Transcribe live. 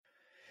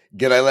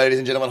G'day, ladies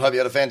and gentlemen. Hope you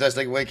had a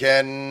fantastic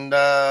weekend. We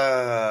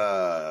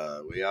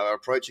are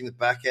approaching the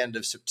back end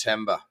of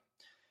September.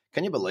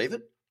 Can you believe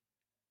it?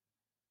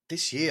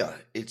 This year,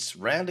 it's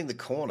rounding the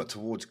corner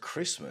towards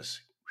Christmas.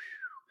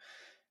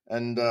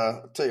 And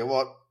I'll tell you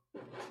what,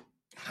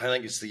 I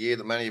think it's the year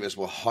that many of us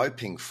were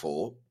hoping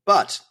for.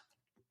 But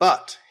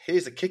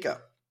here's the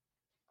kicker.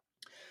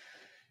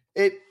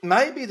 It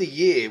may be the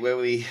year where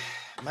we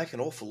make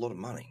an awful lot of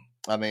money.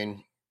 I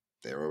mean,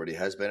 there already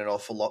has been an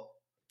awful lot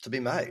to be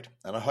made.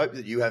 And I hope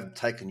that you have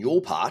taken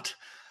your part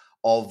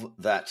of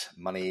that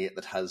money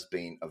that has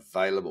been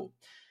available.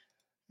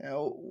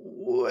 Now,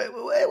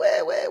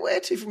 where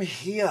to from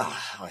here,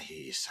 I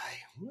hear you say?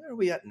 Where are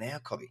we at now,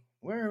 Cobby?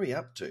 Where are we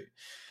up to?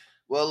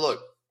 Well,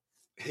 look,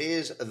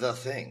 here's the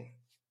thing.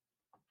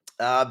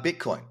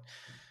 Bitcoin,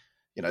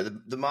 you know,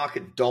 the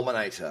market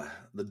dominator,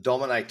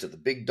 the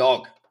big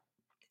dog,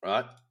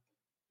 right?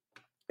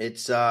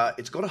 It's got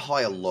a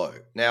higher low.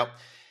 Now,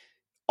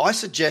 I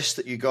suggest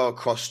that you go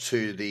across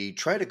to the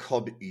Trader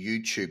Cobb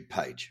YouTube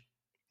page,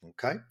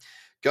 okay?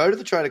 Go to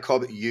the Trader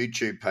Cobb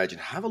YouTube page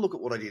and have a look at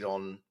what I did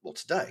on, well,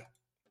 today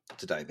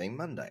being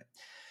Monday.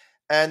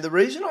 And the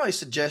reason I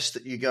suggest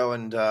that you go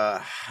and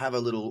have a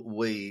little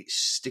wee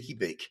sticky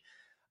beak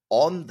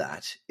on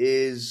that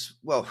is,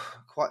 well,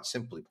 quite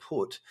simply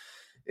put,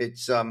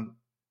 it's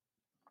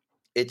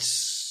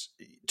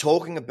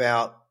talking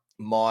about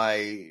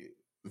my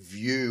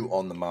view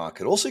on the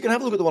market. Also, you can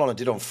have a look at the one I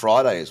did on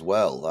Friday as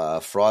well.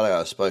 Friday,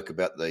 I spoke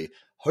about the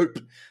hope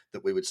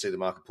that we would see the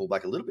market pull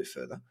back a little bit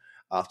further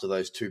after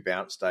those two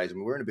bounce days. And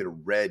we were in a bit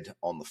of red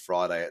on the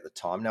Friday at the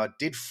time. Now, it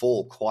did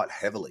fall quite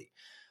heavily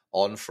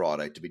on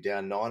Friday to be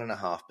down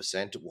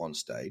 9.5% at one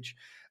stage.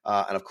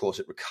 And, of course,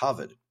 it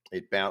recovered.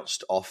 It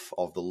bounced off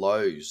of the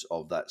lows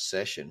of that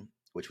session,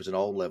 which was an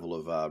old level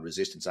of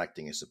resistance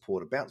acting as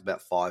support. It bounced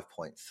about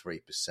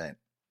 5.3%.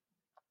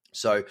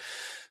 So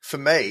for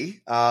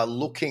me,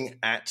 looking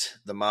at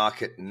the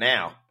market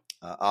now,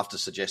 after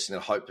suggesting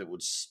that I hope it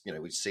would,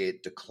 we'd see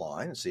it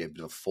decline and see a bit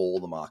of a fall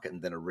in the market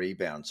and then a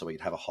rebound so we'd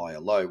have a higher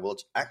low. Well,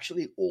 it's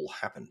actually all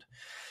happened.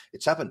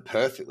 It's happened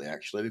perfectly,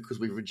 actually, because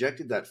we've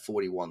rejected that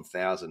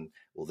 41,000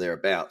 or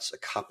thereabouts a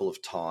couple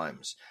of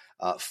times.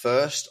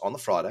 First on the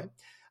Friday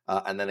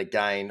and then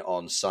again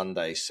on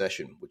Sunday's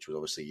session, which was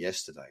obviously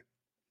yesterday.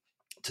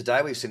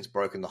 Today, we've since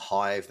broken the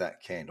high of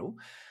that candle.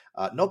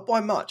 Not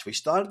by much. We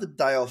started the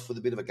day off with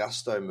a bit of a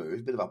gusto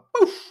move, a bit of a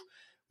poof,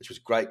 which was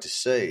great to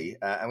see.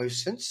 And we've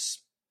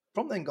since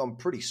from then gone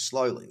pretty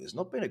slowly. There's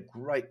not been a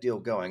great deal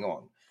going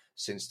on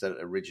since that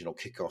original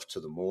kickoff to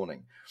the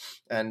morning.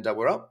 And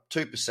we're up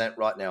 2%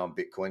 right now on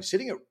Bitcoin,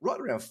 sitting at right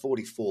around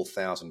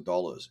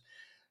 $44,000.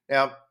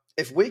 Now,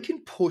 if we can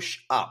push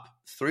up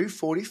through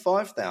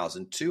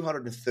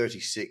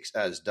 45,236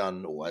 as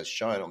done or as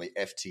shown on the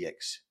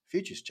FTX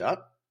futures chart,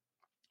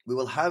 we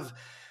will have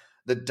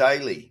the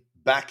daily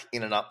back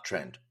in an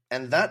uptrend.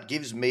 And that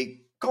gives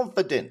me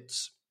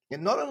confidence. It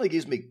not only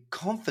gives me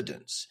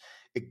confidence,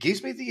 it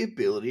gives me the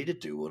ability to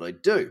do what I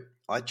do.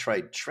 I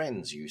trade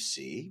trends, you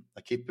see.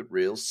 I keep it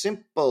real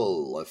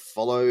simple. I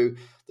follow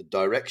the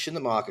direction the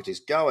market is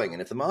going.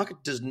 And if the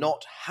market does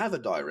not have a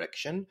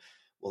direction,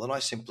 well, then I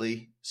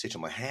simply sit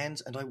on my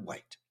hands and I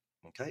wait.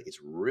 Okay, it's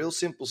real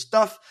simple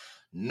stuff,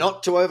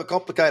 not to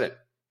overcomplicate it.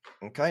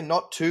 Okay,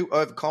 not too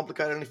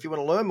overcomplicated. And if you want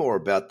to learn more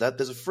about that,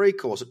 there's a free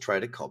course at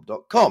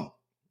tradercobb.com.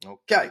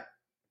 Okay,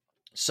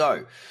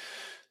 so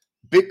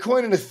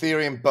Bitcoin and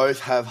Ethereum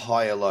both have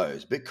higher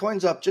lows.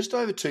 Bitcoin's up just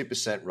over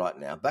 2% right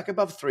now, back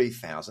above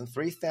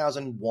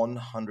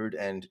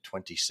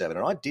 3,127.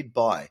 And I did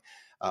buy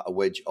a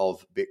wedge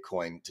of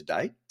Bitcoin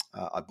today.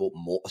 I bought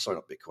more, sorry,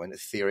 not Bitcoin,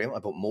 Ethereum. I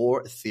bought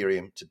more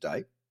Ethereum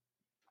today.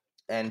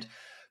 And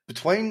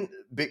between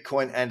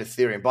Bitcoin and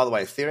Ethereum, by the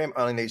way, Ethereum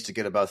only needs to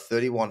get above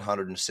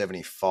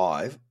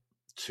 3,175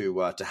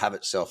 to have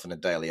itself in a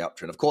daily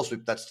uptrend. Of course,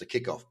 that's the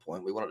kickoff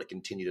point. We want it to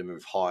continue to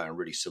move higher and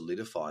really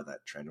solidify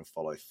that trend and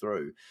follow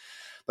through.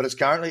 But it's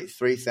currently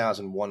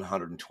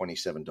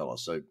 $3,127.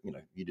 So,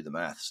 you do the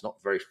math. It's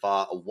not very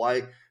far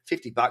away.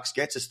 $50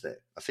 gets us there.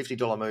 A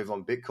 $50 move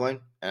on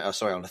Bitcoin, on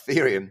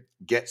Ethereum,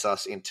 gets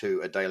us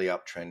into a daily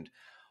uptrend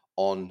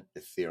on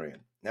Ethereum.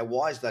 Now,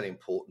 why is that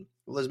important?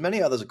 Well, there's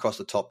many others across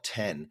the top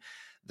 10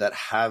 that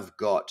have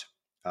got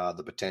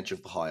the potential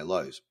for higher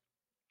lows.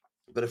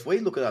 But if we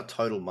look at our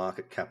total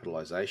market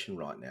capitalization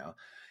right now,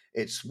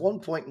 it's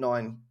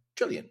 1.9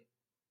 trillion.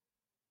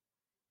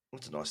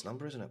 That's a nice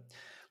number, isn't it?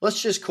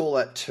 Let's just call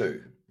that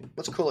 2.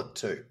 Let's call it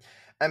 2.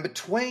 And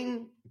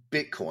between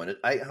Bitcoin at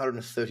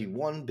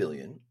 831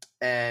 billion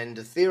and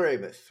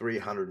Ethereum at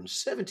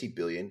 370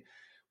 billion,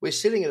 we're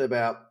sitting at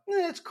about,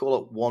 let's call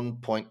it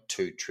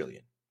 1.2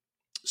 trillion.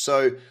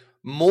 So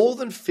more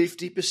than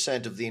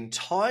 50% of the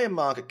entire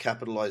market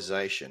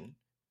capitalization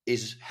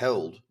is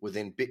held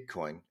within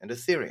Bitcoin and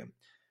Ethereum.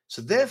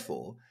 So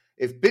therefore,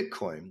 if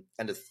Bitcoin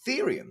and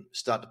Ethereum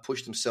start to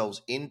push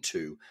themselves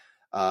into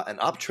an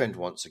uptrend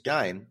once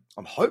again,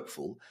 I'm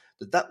hopeful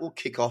that that will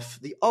kick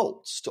off the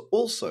alts to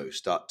also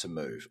start to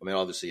move. I mean,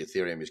 obviously,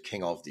 Ethereum is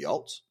king of the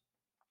alts,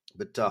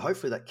 but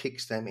hopefully that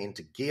kicks them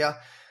into gear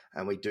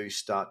and we do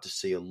start to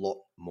see a lot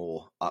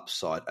more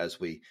upside as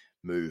we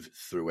move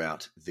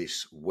throughout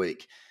this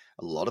week.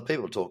 A lot of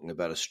people are talking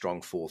about a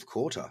strong fourth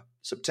quarter.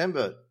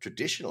 September,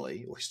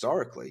 traditionally or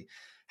historically,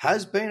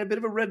 has been a bit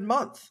of a red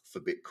month for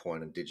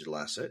Bitcoin and digital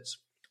assets.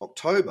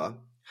 October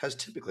has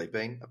typically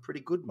been a pretty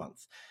good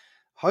month.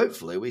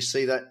 Hopefully, we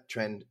see that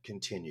trend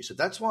continue. So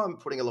that's why I'm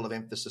putting a lot of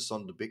emphasis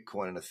on the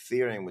Bitcoin and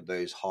Ethereum with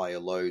those higher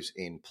lows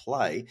in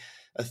play.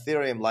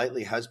 Ethereum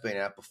lately has been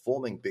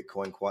outperforming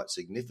Bitcoin quite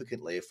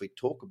significantly. If we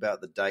talk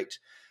about the date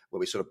where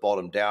we sort of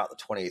bottomed out, the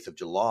 20th of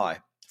July,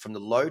 from the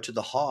low to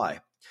the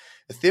high,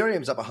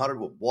 Ethereum's up 100,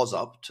 was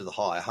up to the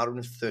high,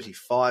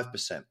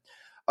 135%.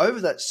 Over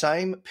that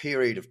same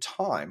period of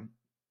time,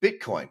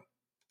 Bitcoin,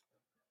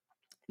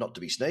 not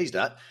to be sneezed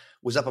at,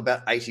 was up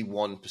about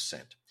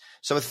 81%.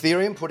 So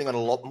Ethereum putting on a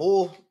lot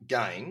more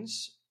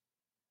gains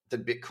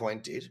than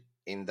Bitcoin did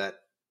in that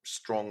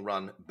strong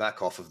run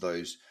back off of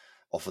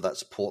that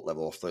support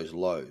level, off those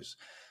lows.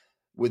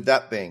 With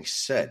that being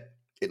said,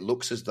 it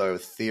looks as though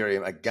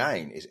Ethereum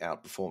again is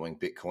outperforming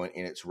Bitcoin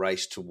in its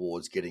race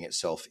towards getting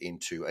itself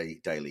into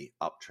a daily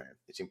uptrend.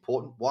 It's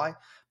important. Why?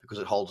 Because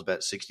it holds about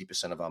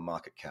 60% of our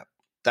market cap.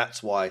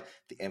 That's why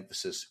the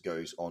emphasis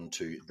goes on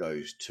to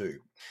those two.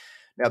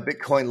 Now,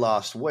 Bitcoin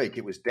last week,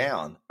 it was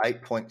down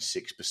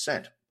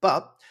 8.6%.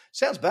 But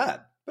sounds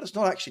bad, but it's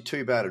not actually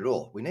too bad at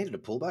all. We needed a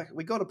pullback.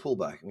 We got a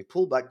pullback, and we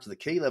pulled back to the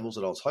key levels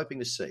that I was hoping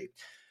to see.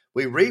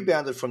 We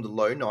rebounded from the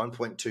low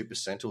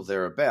 9.2% or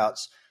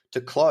thereabouts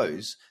to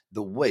close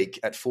the week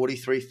at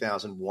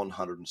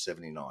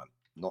 43,179,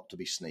 not to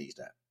be sneezed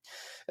at.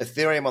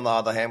 Ethereum, on the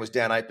other hand, was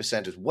down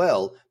 8% as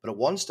well, but at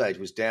one stage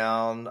was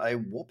down a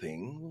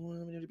whopping,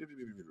 let me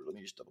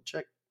just double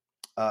check.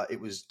 It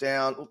was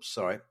down,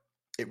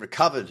 it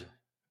recovered.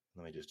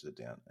 Let me just do it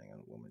down. Hang on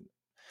 1 minute.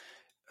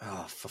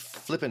 Oh, for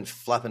flipping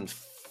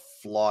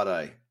fly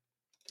day.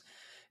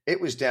 It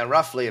was down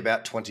roughly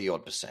about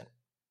 20-odd%.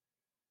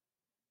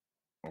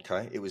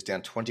 Okay, it was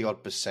down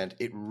 20-odd%.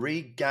 It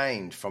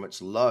regained from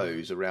its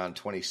lows around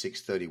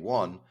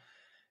 26.31.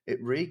 It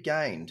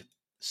regained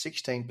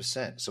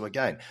 16%. So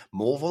again,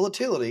 more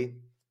volatility,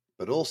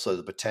 but also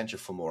the potential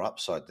for more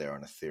upside there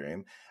on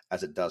Ethereum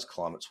as it does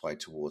climb its way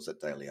towards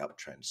that daily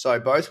uptrend. So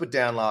both were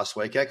down last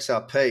week.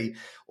 XRP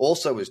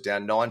also was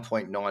down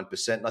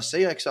 9.9%. And I see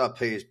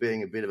XRP as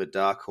being a bit of a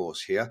dark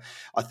horse here.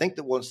 I think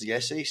that once the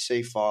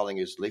SEC filing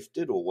is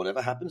lifted or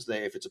whatever happens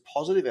there, if it's a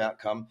positive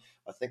outcome,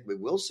 I think we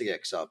will see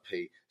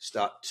XRP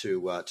start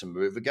to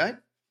move again.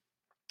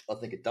 I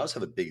think it does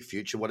have a big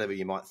future, whatever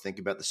you might think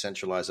about the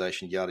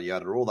centralization, yada,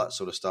 yada, all that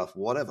sort of stuff,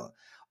 whatever.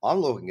 I'm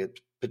looking at,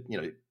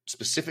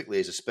 specifically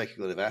as a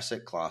speculative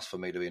asset class for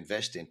me to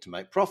invest in to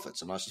make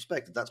profits. And I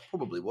suspect that that's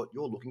probably what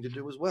you're looking to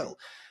do as well.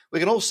 We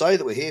can all say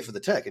that we're here for the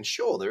tech. And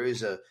sure, there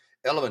is an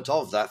element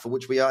of that for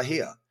which we are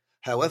here.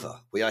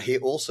 However, we are here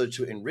also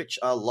to enrich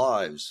our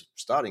lives,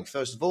 starting,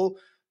 first of all,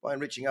 by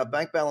enriching our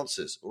bank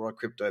balances or our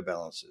crypto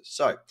balances.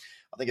 So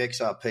I think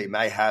XRP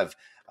may have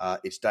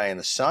its day in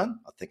the sun.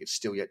 I think it's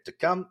still yet to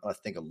come. And I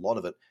think a lot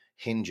of it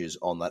hinges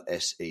on that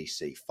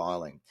SEC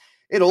filing.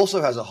 It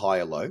also has a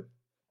higher low.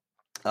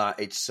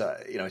 It's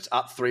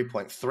up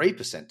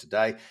 3.3%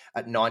 today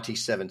at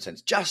 97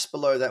 cents, just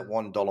below that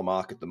 $1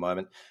 mark at the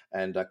moment,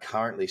 and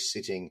currently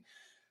sitting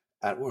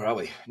at, where are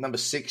we? Number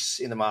 6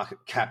 in the market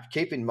cap.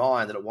 Keep in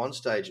mind that at one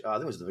stage, I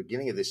think it was the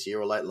beginning of this year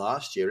or late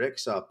last year,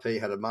 XRP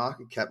had a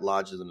market cap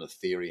larger than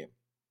Ethereum.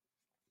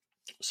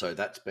 So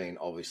that's been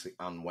obviously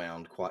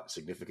unwound quite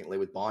significantly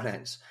with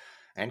Binance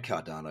and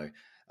Cardano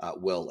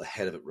well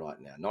ahead of it right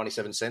now.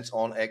 97 cents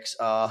on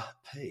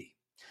XRP.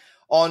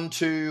 On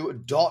to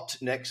DOT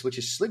next, which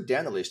has slid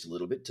down the list a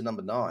little bit to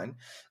number 9.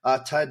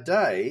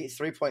 Today,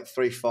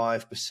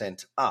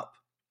 3.35% up.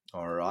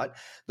 All right.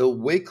 The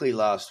weekly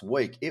last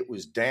week, it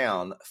was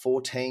down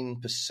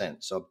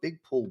 14%. So a big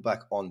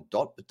pullback on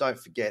DOT, but don't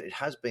forget, it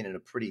has been in a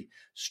pretty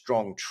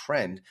strong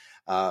trend.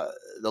 The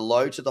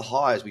low to the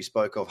high, as we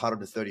spoke of,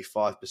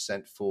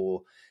 135%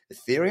 for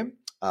Ethereum,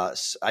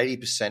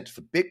 80%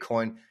 for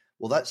Bitcoin.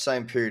 Well, that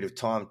same period of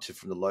time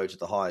from the low to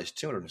the high is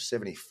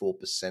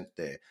 274%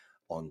 there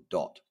on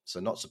DOT. So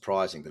not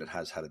surprising that it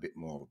has had a bit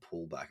more of a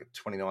pullback. At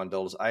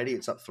 $29.80,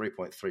 it's up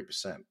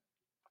 3.3%.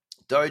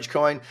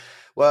 Dogecoin,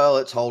 well,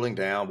 it's holding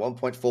down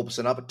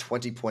 1.4% up at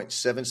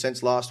 20.7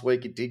 cents last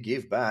week. It did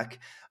give back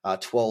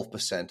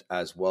 12%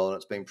 as well, and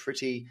it's been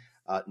pretty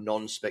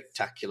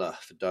non-spectacular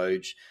for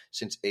Doge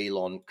since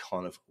Elon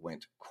kind of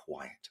went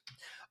quiet.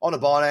 On a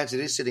Binance,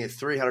 it is sitting at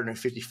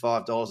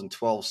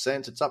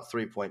 $355.12. It's up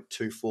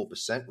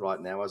 3.24%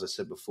 right now, as I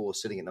said before,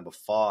 sitting at number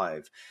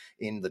 5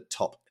 in the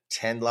top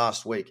 10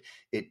 last week.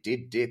 It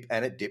did dip,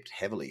 and it dipped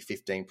heavily,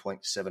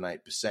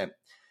 15.78%.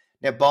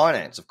 Now,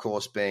 Binance, of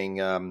course, being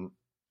the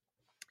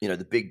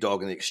big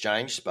dog in the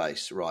exchange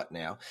space right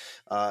now.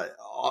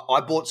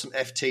 I bought some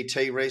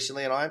FTT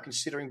recently, and I am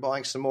considering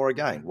buying some more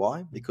again.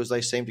 Why? Because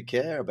they seem to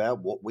care about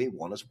what we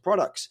want as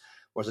products.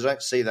 Whereas I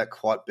don't see that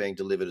quite being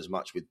delivered as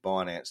much with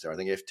Binance there. I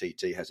think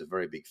FTT has a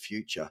very big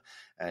future,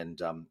 and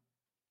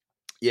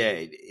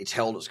it's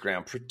held its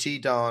ground pretty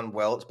darn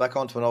well. It's back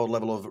onto an old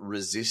level of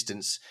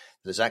resistance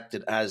that has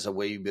acted as a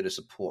wee bit of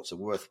support. So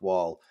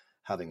worthwhile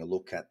having a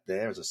look at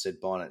there. As I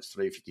said, Binance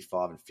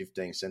 355 and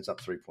 15 cents,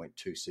 up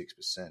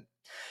 3.26%.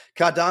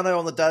 Cardano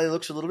on the daily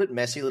looks a little bit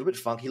messy, a little bit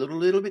funky, a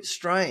little bit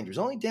strange. It was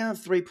only down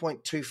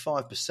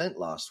 3.25%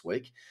 last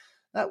week.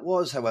 That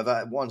was, however,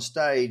 at one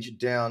stage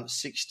down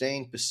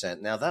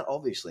 16%. Now, that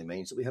obviously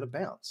means that we had a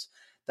bounce.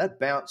 That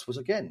bounce was,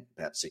 again,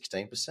 about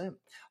 16%.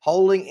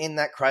 Holding in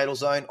that cradle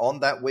zone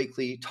on that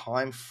weekly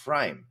time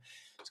frame.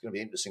 It's going to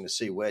be interesting to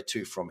see where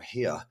to from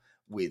here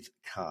with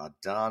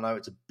Cardano.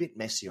 It's a bit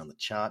messy on the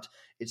chart.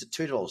 It's at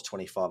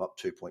 $2.25, up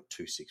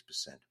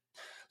 2.26%.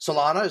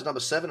 Solana is number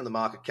 7 in the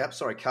market cap.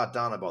 Sorry,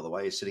 Cardano, by the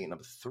way, is sitting at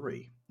number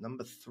 3.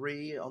 Number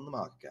 3 on the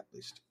market cap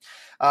list.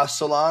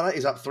 Solana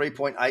is up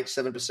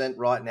 3.87%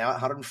 right now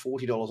at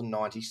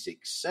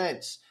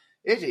 $140.96.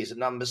 It is at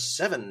number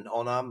 7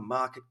 on our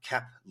market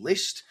cap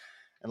list.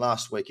 And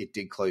last week it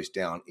did close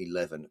down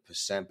 11%.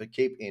 But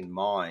keep in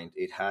mind,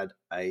 it had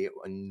an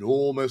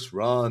enormous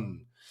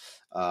run,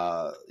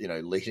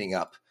 leading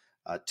up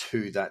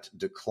to that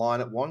decline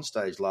at one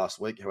stage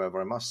last week.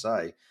 However, I must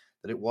say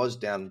that it was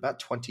down about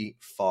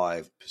 25%.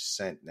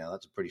 Now,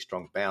 that's a pretty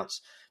strong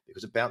bounce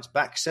because it bounced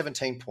back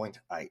 17.8,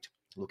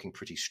 looking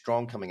pretty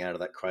strong coming out of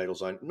that cradle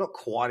zone. Not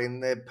quite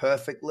in there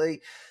perfectly,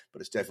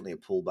 but it's definitely a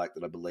pullback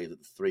that I believe that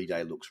the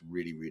 3-day looks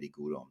really, really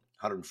good on.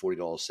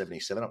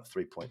 $140.77, up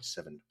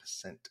 3.7%.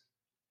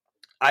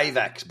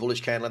 AVAX,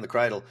 bullish candle in the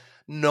cradle,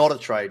 not a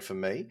trade for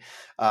me.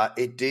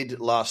 It did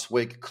last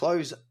week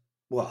close,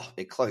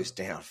 it closed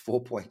down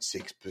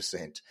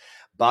 4.6%.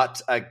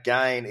 But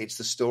again, it's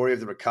the story of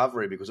the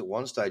recovery because at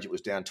one stage it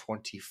was down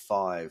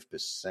 25%.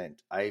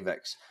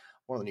 AVAX,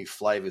 one of the new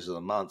flavors of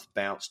the month,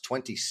 bounced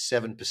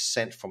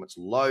 27% from its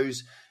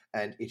lows,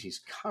 and it is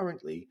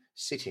currently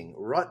sitting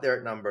right there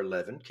at number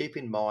 11. Keep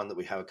in mind that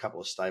we have a couple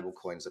of stable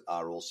coins that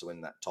are also in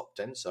that top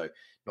 10, so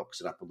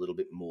knocks it up a little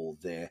bit more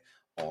there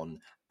on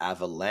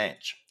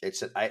Avalanche.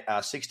 It's at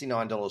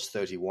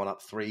 $69.31,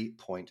 up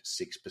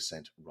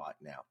 3.6% right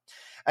now.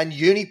 And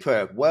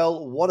Uniper,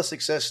 well, what a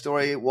success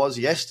story it was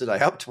yesterday,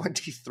 up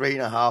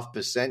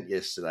 23.5%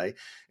 yesterday.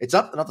 It's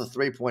up another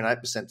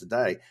 3.8%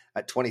 today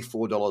at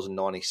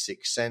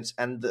 $24.96.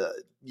 And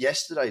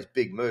yesterday's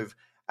big move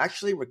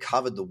actually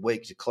recovered the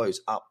week to close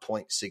up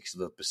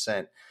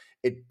 0.6%.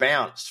 It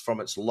bounced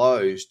from its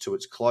lows to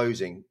its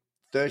closing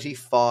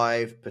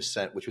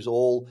 35%, which was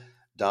all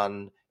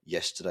done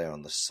yesterday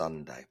on the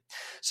Sunday.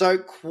 So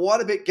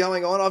quite a bit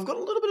going on. I've got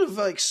a little bit of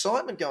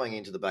excitement going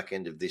into the back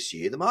end of this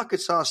year. The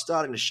markets are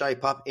starting to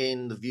shape up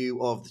in the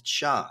view of the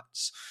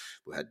charts.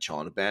 We had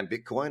China ban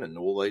Bitcoin and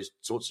all these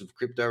sorts of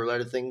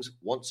crypto-related things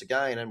once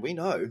again. And we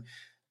know,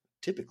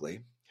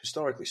 typically,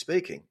 historically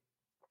speaking,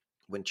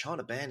 when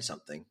China bans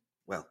something,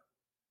 well,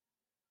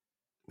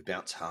 we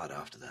bounce hard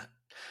after that.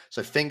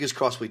 So fingers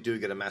crossed we do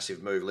get a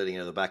massive move leading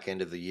into the back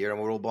end of the year and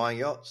we're all buying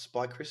yachts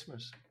by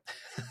Christmas.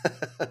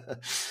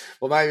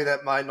 Well, maybe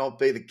that may not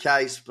be the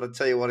case, but I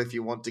tell you what, if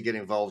you want to get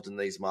involved in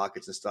these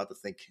markets and start to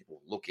think,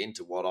 look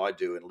into what I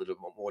do in a little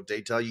bit more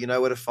detail, you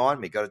know where to find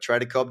me. Go to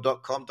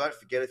tradercobb.com. Don't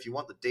forget, if you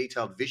want the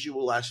detailed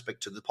visual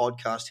aspect to the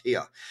podcast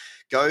here,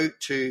 go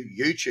to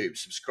YouTube,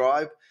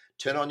 subscribe,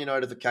 turn on your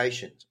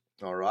notifications,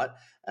 all right?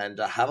 And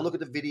have a look at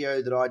the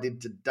video that I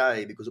did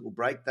today because it will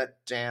break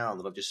that down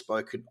that I've just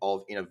spoken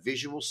of in a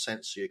visual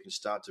sense so you can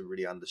start to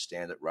really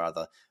understand it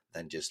rather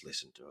than just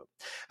listen to it.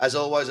 As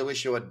always, I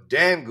wish you a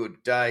damn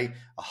good day.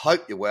 I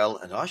hope you're well,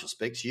 and I shall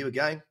speak to you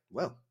again,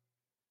 well,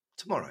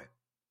 tomorrow.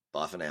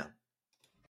 Bye for now.